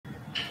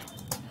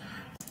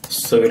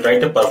So we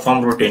write a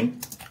perform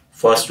routine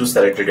first to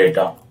select the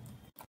data.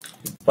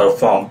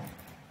 Perform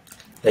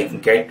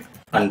like get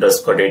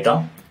underscore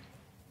data.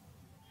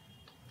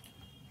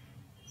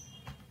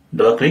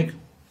 Double click.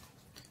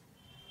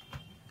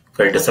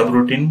 Create a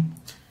subroutine.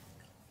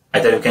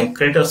 Either we can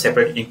create a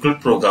separate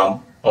include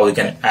program or we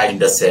can add in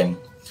the same.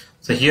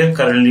 So here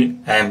currently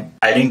I am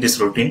adding this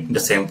routine in the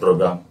same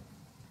program.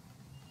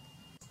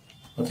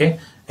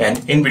 Okay,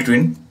 and in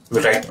between we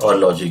write our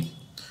logic.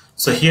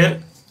 So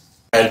here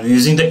I'll be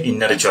using the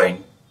inner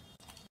join.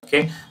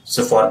 Okay,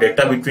 so for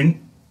data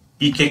between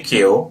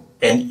EKKO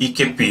and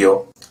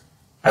EKPO,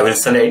 I will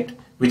select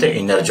with the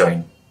inner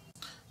join.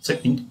 So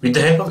with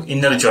the help of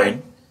inner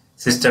join,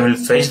 system will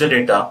fetch the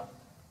data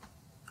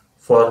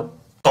for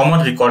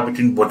common record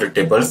between both the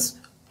tables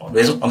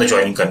based on the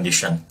joining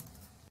condition.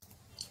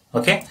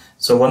 Okay,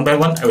 so one by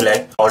one I will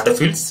add all the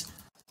fields.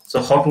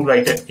 So how to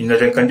write an inner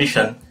join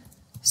condition?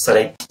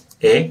 Select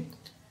A,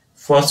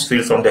 first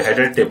field from the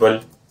header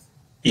table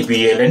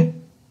EBLN,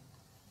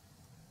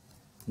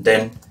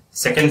 then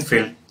second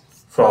field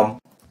from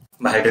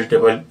my header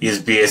table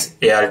is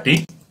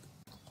BSART.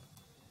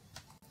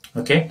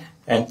 Okay,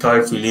 and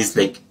third field is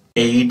like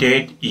AE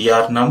date,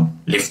 ER num,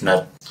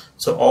 listener.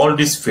 So all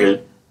this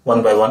field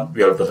one by one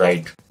we have to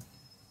write.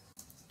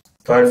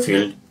 Third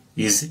field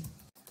is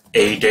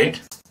AE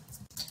date.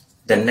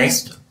 Then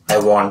next I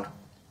want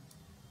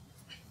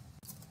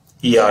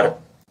ER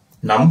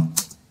num,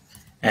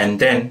 and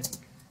then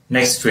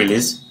next field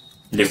is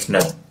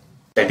listener,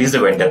 that is the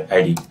vendor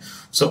ID.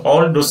 So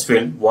all those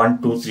fields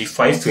 1, 2, 3,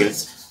 5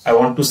 fields I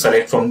want to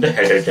select from the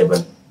header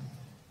table.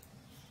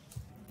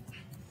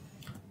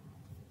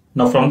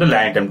 Now from the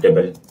line item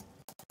table,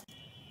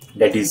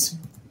 that is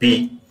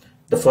B,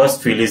 the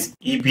first field is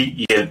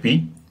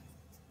EBELP,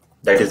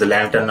 that is the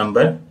line item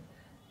number.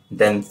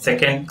 Then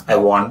second I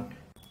want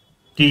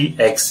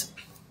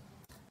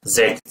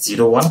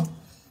TXZ01,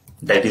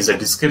 that is a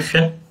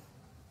description.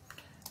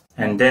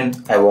 And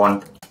then I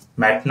want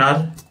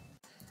Matnar,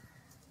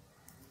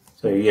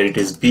 so here it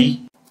is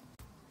B,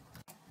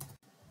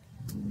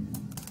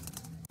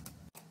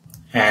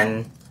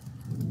 and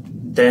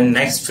then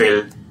next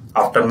field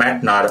after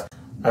Matnar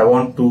I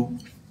want to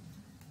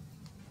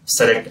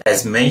select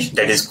as mench,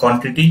 that is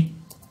quantity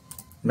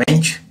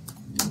mench,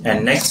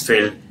 and next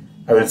field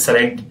I will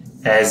select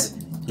as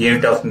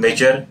unit of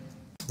measure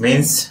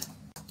means,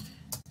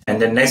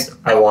 and then next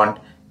I want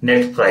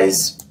net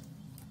price,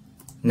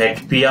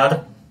 net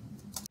PR,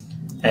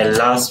 and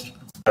last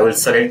I will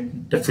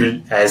select the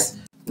field as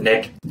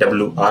net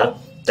WR,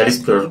 that is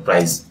product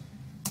price.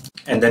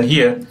 And then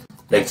here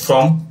like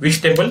from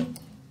which table,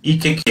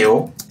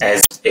 EKKO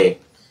as A,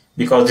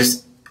 because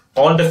this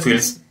all the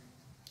fields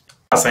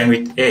assigned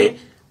with A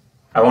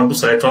I want to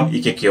select from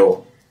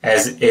EKKO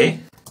as A,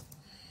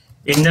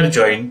 inner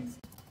join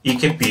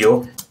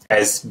EKPO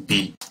as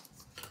B.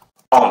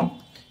 On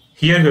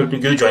here we have to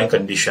give join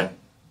condition.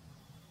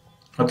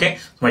 Okay,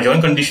 so my join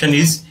condition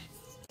is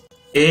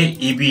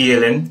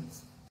AEBLN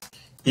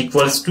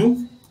equals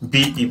to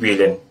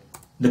BEBLN.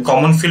 The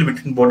common field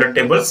between both the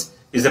tables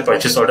is the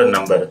purchase order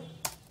number.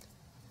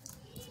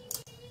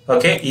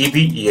 Okay,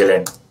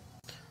 EBELN.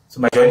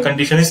 So my join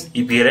condition is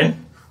EBLN.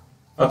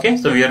 Okay,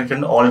 so we have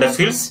written all the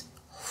fields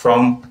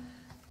from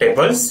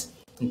tables,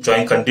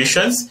 join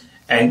conditions,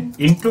 and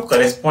into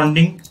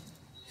corresponding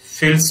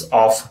fields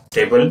of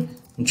table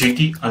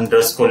GT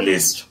underscore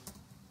list.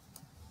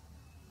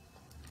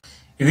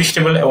 In which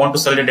table I want to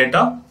select the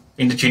data?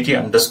 In the GT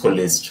underscore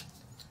list,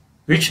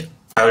 which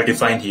I will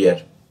define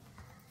here.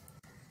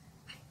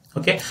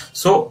 Okay,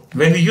 so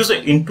when we use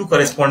the into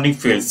corresponding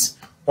fields,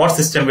 what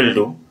system will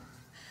do?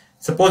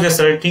 Suppose you are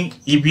selecting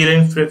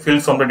EBLN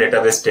field from the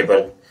database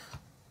table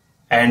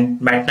and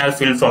Matnar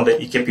field from the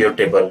EKPO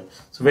table.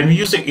 So when we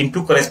use the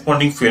into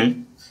corresponding field,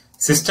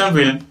 system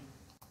will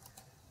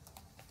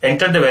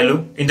enter the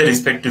value in the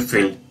respective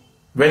field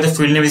where the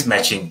field name is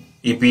matching.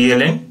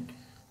 EBLN,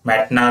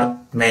 Matnar,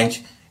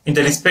 mench. In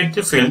the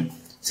respective field,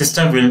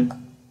 system will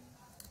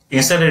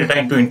insert the data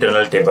into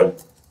internal table.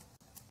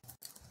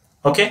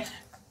 Okay,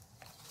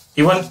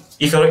 even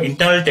if your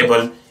internal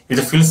table, if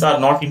the fields are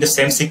not in the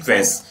same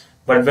sequence,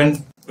 but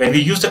when we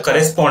use the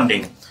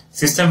corresponding,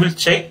 system will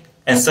check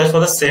and search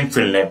for the same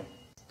field name.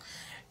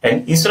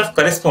 And instead of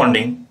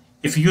corresponding,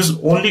 if you use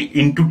only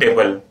into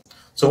table,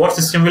 so what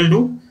system will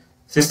do?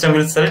 System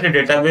will select the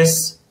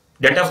database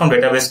data from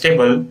database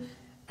table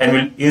and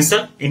will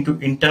insert into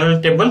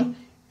internal table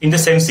in the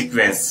same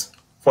sequence.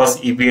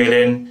 First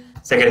EBLN,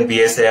 second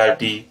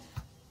BSART.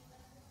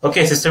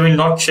 Okay, system will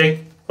not check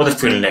for the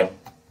field name.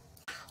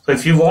 So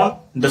if you want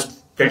the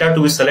data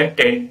to be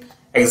selected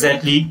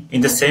exactly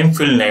in the same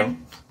field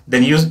name,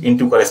 then use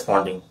into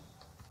corresponding.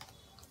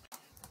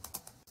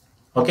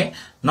 Okay,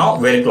 now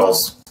where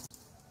clause,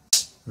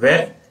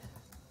 where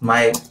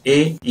my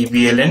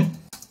AEBLN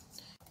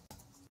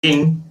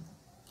in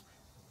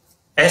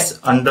S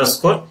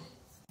underscore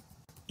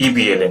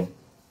EBLN.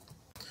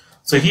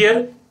 So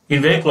here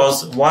in where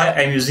clause, why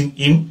I am using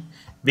in?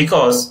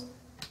 Because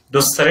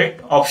those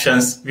select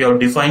options we have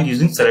defined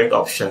using select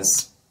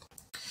options.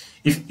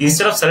 If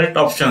instead of select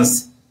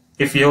options,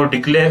 if you have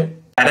declare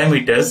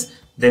parameters,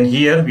 then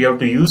here we have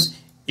to use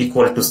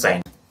equal to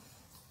sign.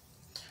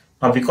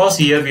 Now because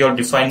here we have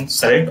defined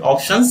select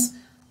options,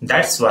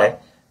 that's why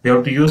we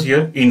have to use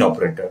here in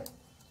operator.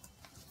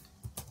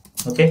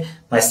 Okay,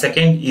 my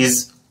second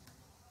is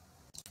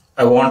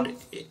I want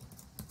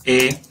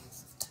a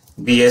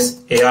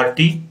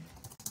BSART,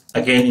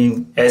 again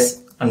in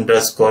S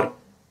underscore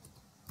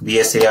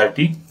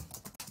BSART.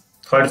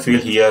 Third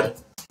field here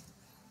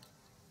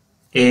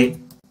A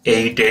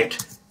date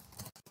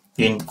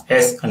in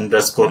S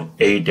underscore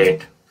A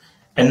date.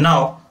 And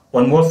now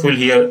one more field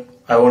here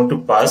I want to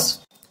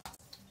pass.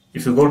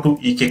 If you go to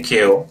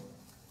EKKO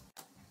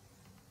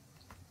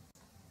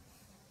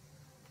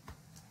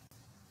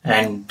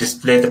and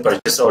display the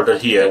purchase order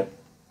here,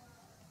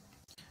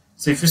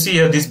 so if you see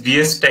here, this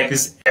BS tag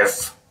is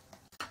F.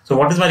 So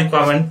what is my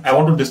requirement? I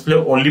want to display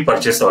only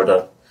purchase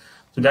order.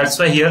 So that's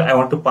why here I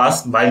want to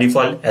pass by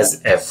default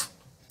as F.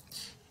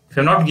 If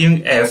you're not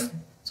giving F,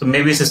 so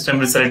maybe system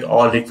will select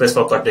all, request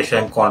for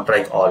quotation,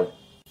 contract all.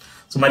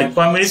 So my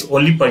requirement is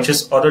only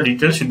purchase order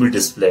details should be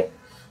displayed.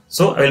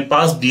 So I will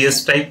pass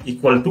BS type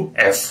equal to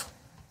F.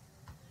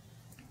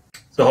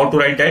 So how to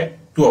write that?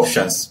 Two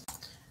options.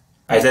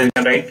 Either you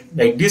can write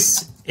like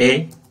this,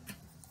 A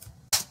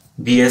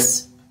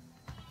BS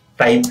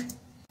type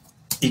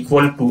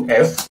equal to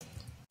F.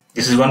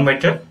 This is one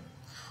method.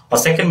 Or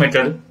second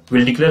method,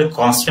 we'll declare a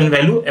constant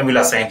value and we'll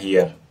assign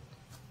here.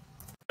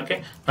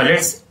 Okay. Now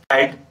let's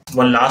add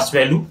one last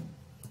value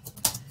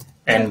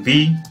and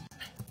B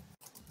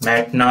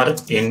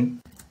matnar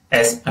in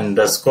S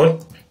underscore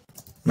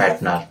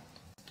matnar.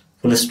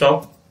 Full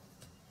stop.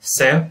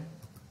 Save.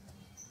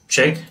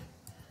 Check.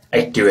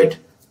 Activate.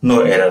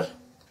 No error.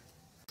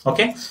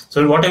 Okay.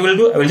 So what I will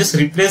do, I will just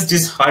replace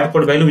this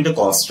hardcode value with a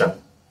constant.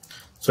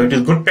 So it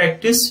is good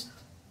practice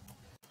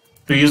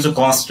to use the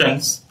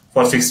constants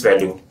for fixed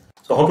value.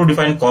 So how to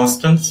define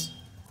constants?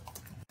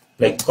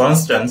 Like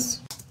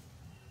constants,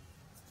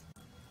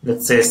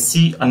 let's say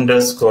C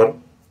underscore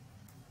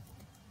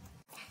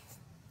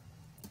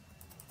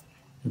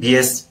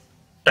BS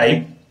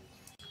type,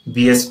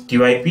 BS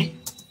typ,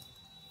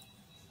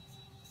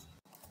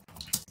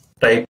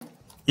 type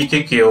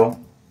EKKO,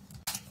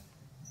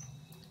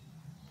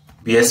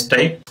 BS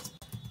type,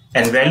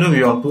 and value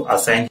we want to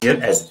assign here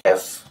as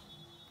F.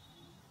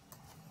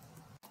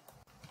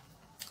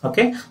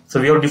 Okay,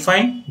 so we have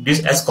defined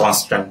this as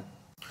constant.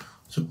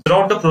 So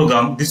throughout the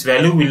program, this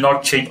value will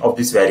not change of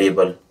this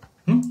variable.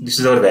 This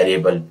is our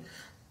variable.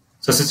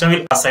 So system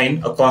will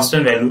assign a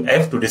constant value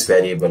F to this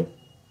variable.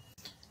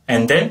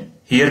 And then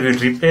here we'll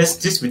replace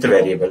this with a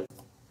variable.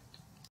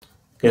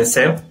 You can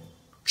save,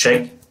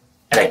 check,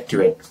 and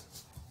activate.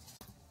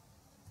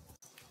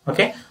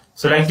 Okay,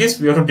 so like this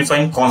we have to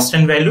define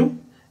constant value,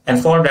 and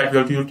for that we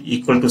have to use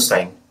equal to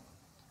sign.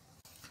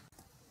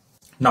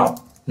 Now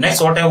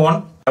next what I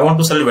want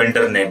to select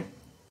vendor name.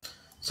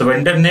 So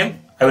vendor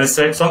name I will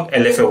select from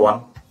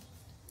LFA1.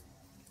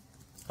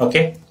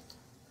 Okay.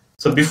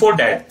 So before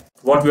that,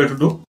 what we have to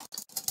do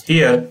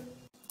here,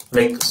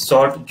 like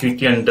sort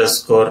GT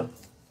underscore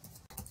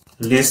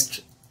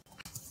list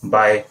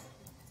by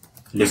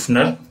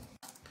listener,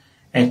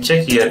 and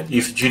check here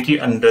if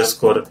GT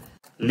underscore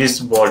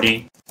list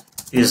body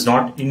is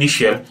not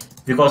initial,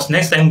 because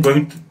next I'm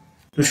going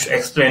to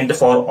explain the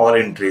for all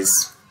entries.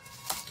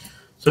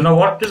 So now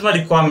what is my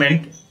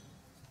requirement?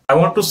 I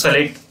want to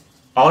select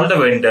all the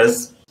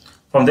vendors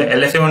from the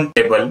LFA1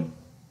 table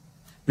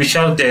which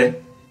are there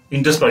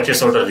in this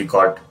purchase order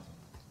record.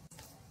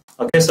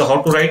 Okay, so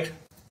how to write?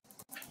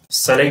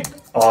 Select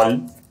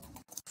all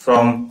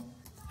from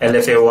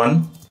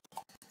LFA1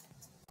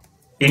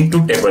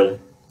 into table.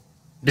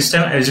 This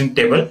time I am using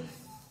table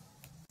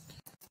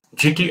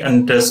GT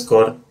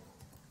underscore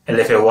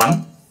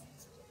LFA1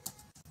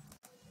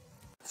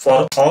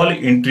 for all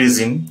entries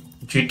in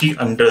GT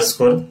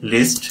underscore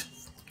list,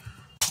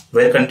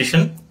 where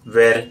condition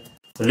where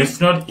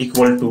listener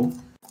equal to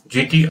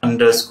GT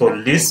underscore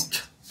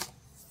list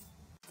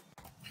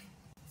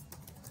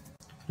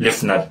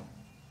listener.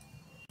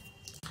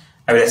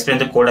 I will explain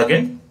the code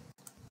again.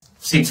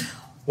 See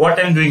what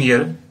I am doing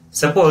here.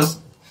 Suppose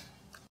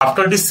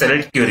after this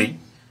select query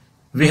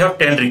we have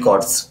 10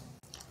 records.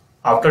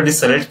 After this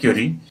select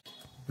query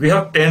we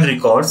have 10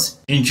 records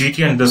in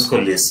GT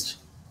underscore list,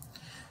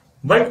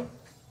 but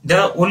there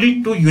are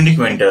only 2 unique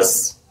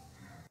vendors.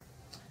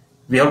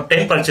 We have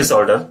 10 purchase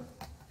order,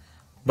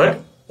 but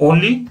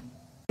only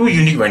 2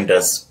 unique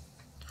vendors.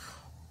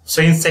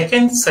 So in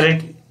second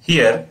select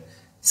here,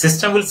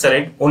 system will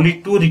select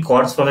only 2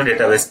 records from the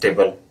database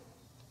table,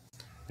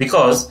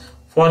 because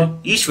for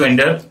each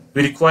vendor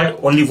we require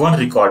only 1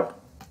 record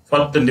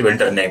for the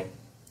vendor name.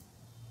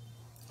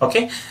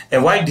 Okay,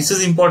 and why this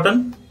is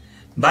important?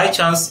 By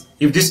chance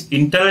if this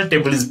internal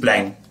table is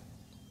blank,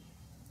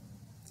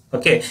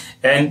 okay,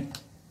 and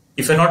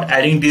if you're not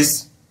adding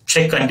this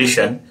check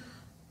condition,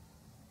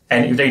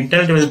 and if the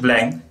internal table is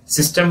blank,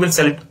 system will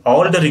select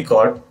all the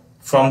record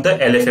from the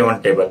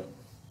LFA1 table.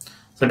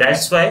 So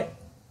that's why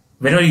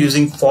when you're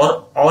using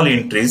for all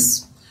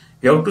entries,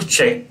 you have to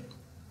check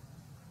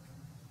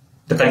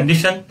the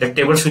condition the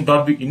table should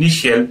not be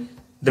initial,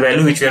 the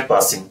value which we are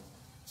passing.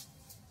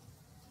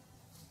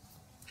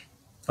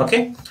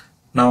 Okay,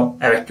 now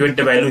I activate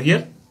the value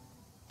here.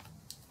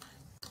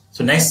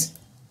 So next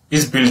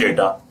is build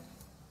data.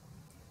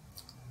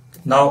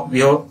 Now we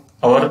have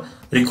our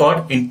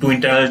record in two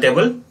internal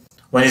table.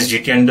 One is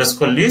GT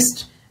underscore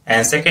list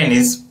and second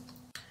is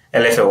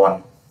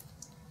LFA1.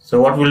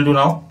 So what we'll do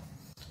now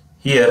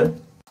here,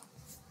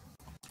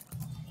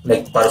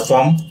 like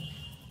perform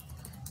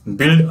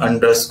build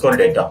underscore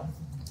data.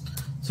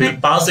 So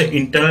we'll pass the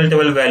internal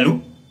table value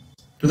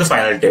to the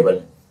final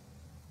table.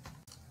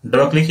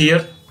 Double click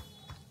here.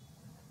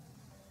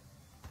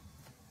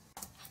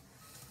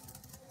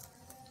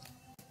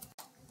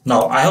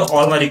 Now I have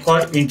all my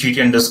record in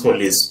GT underscore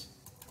list.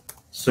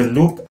 So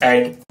loop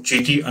add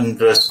GT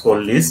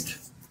underscore list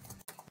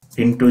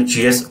into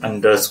GS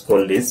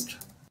underscore list.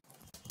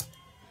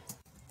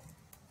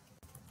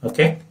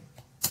 Okay.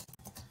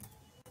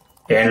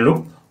 End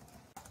loop.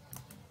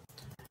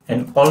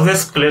 And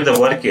always clear the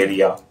work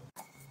area.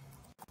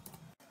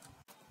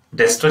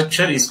 The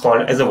structure is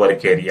called as a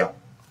work area.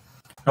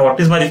 Now what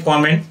is my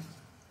requirement?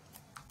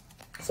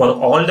 For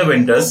all the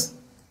vendors,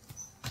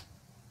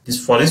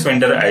 for this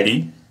vendor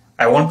ID,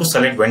 I want to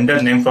select vendor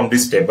name from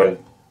this table.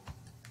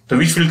 So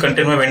which will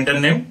contain my vendor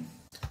name?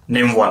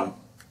 Name 1.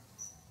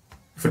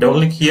 If you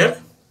double click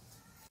here,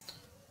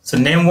 so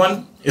name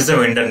 1 is the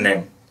vendor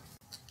name.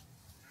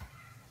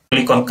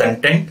 Click on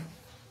content.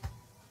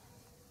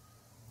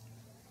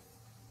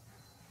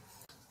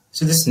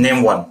 So this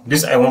name 1,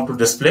 this I want to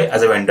display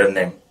as a vendor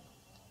name.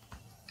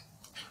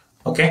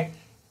 Okay.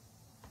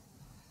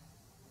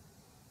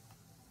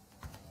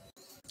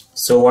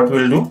 So what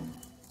we'll do?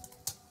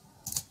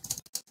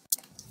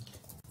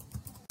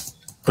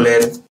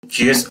 Clear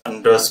GS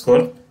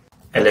underscore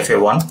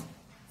LFA1.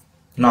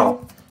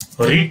 Now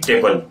read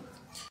table.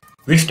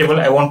 Which table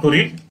I want to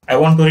read? I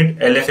want to read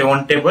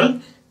LFA1 table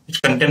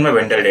which contain my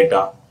vendor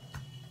data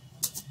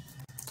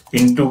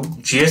into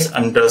GS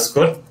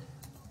underscore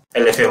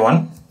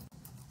LFA1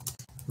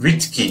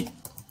 with key.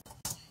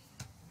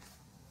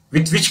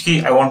 With which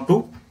key I want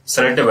to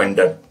select a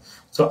vendor.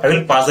 So I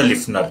will pass the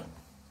listener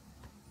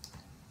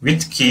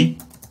with key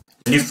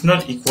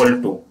listener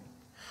equal to.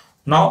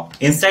 Now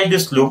inside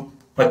this loop,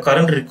 my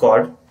current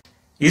record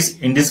is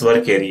in this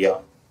work area.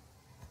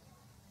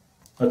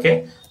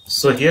 Okay,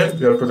 so here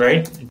we have to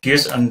write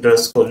GS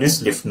underscore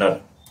list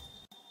listener.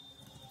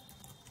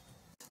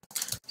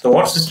 So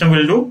what system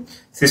will do?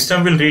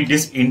 System will read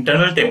this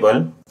internal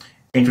table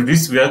into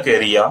this work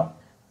area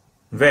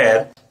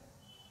where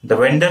the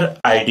vendor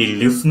ID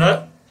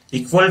listener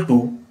equal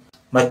to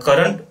my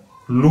current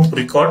loop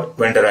record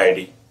vendor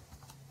ID.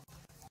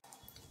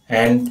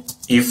 And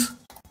if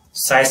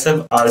size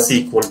of RC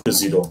equal to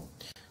 0.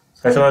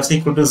 Size of RC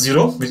equal to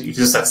 0, which it is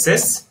a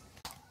success.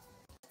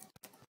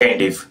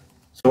 And if.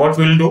 So what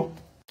we will do?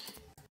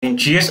 In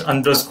GS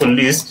underscore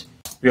list,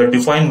 we have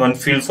defined one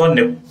field for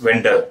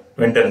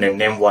vendor name,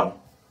 name 1.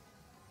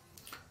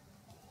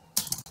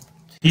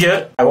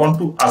 Here I want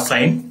to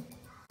assign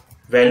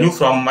value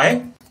from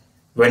my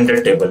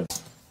vendor table.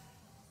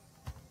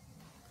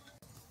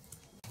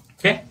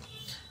 Okay.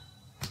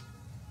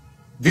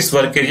 This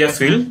work area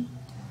field,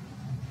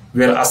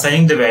 we are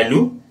assigning the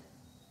value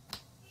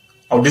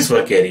of this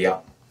work area.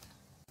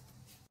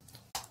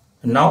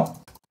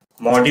 Now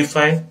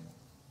modify.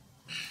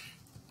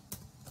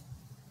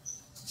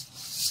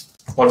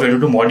 What we do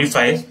to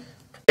modify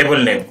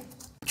table name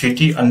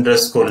GT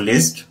underscore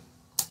list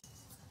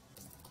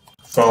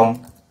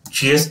from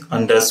GS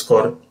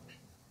underscore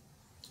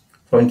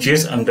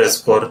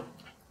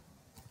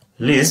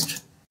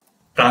list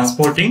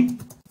transporting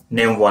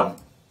name 1.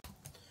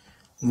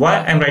 Why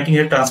I am writing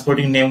here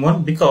transporting name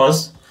 1?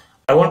 Because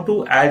I want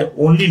to add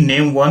only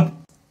name 1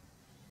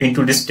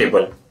 into this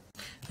table.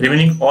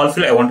 Remaining all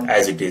field I want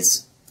as it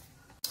is.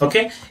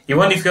 Okay,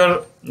 even if you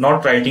are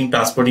not writing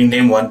transporting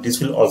name 1, this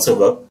will also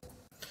work.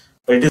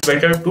 But it is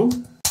better to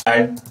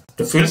add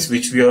the fields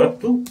which we are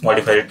to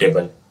modify the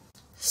table.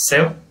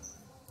 Save,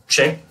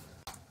 check,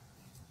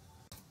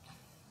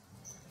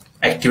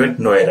 activate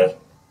no error.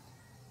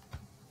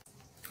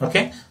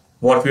 Okay,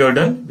 what we have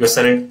done, we have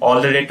selected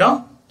all the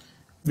data,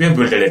 we have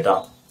built the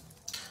data.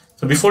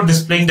 So before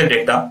displaying the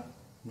data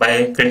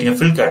by creating a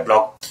field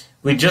catalog,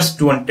 we just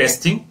do one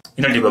testing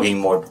in a debugging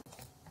mode.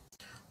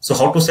 So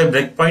how to set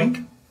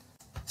breakpoint?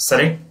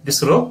 Select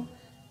this row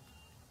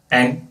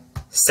and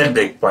set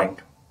breakpoint.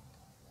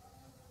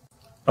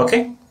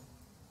 Okay,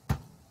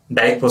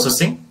 direct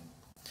processing.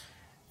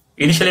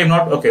 Initially I'm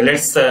not okay.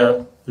 Let's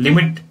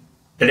limit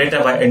the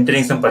data by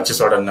entering some purchase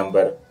order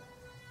number.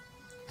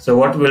 So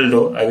what we'll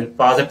do, I will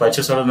pass a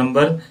purchase order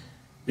number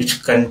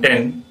which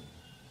contain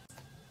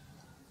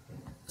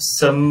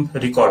some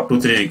record,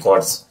 2-3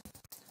 records.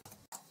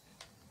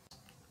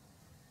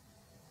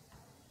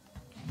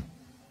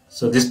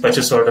 So this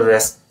purchase order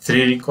has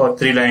 3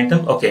 line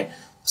item. Okay,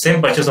 same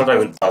purchase order I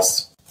will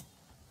pass.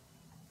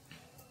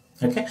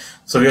 Okay,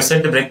 so we have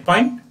set the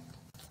breakpoint.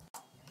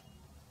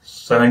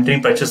 So I'm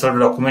entering purchase order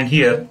document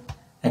here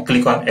and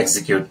click on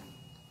execute.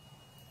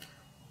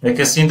 You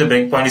can see the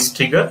breakpoint is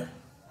triggered.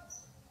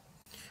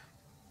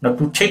 Now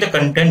to check the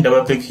content,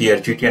 double click here,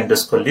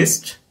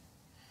 GT_list.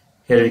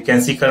 Here we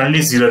can see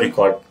currently 0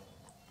 record.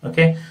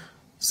 Okay.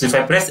 So if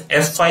I press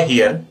F5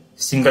 here,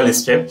 single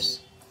steps,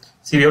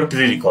 see we have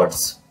 3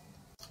 records.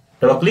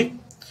 Double click,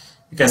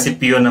 you can see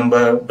PO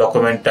number,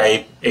 document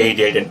type, A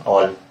date and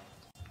all,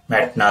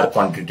 MATNAR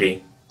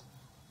quantity.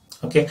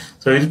 Okay.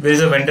 So where is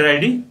the vendor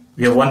ID?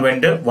 We have one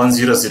vendor,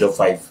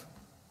 1005.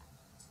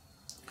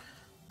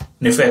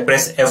 And if I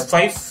press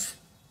F5,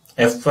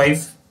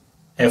 F5,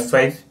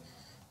 F5,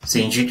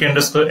 see in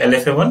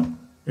GT_LFA1,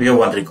 we have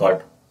 1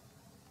 record.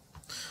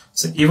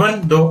 So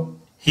even though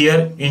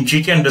here in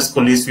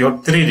GT_list we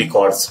have 3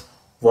 records,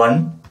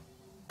 1,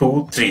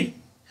 2, 3,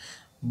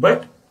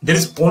 but there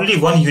is only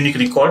one unique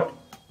record,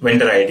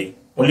 vendor ID.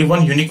 Only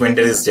one unique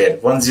vendor is there,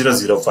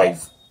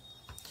 1005.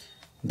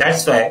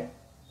 That's why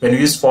when we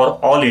use for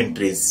all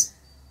entries,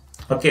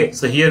 okay,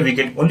 so here we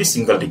get only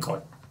single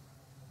record.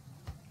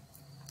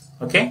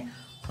 Okay,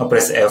 now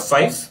press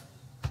F5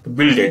 to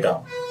build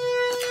data.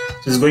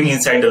 So it's going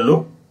inside the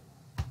loop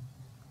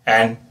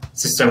and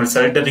system will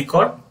select the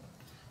record.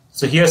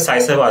 So here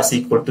size of RC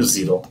equal to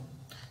 0.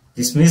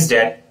 This means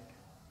that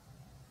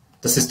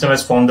the system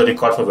has found the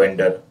record for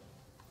vendor.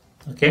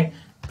 Okay,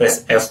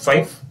 press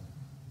F5.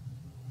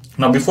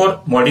 Now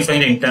before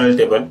modifying the internal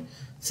table,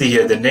 see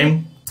here the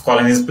name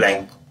column is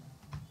blank.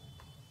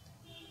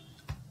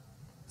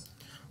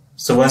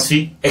 So once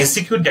we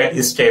execute that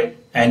step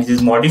and it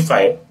is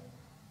modified,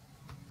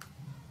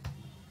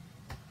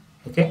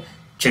 okay,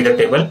 check the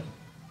table.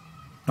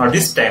 Now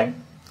this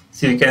time,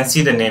 see we can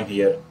see the name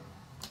here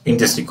in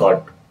this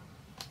record.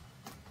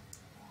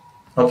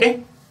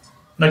 Okay,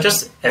 now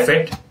just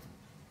F8.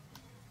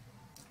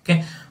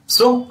 Okay,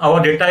 so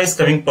our data is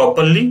coming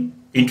properly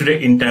into the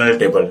internal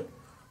table.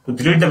 To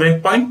delete the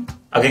breakpoint,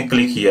 again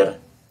click here.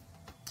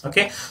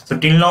 Okay, so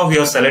till now we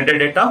have selected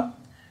data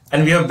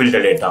and we have built the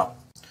data.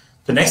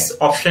 The next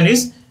option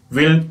is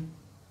we'll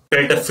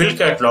create a field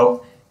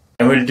catalog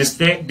and we'll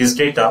display this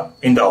data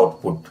in the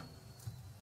output.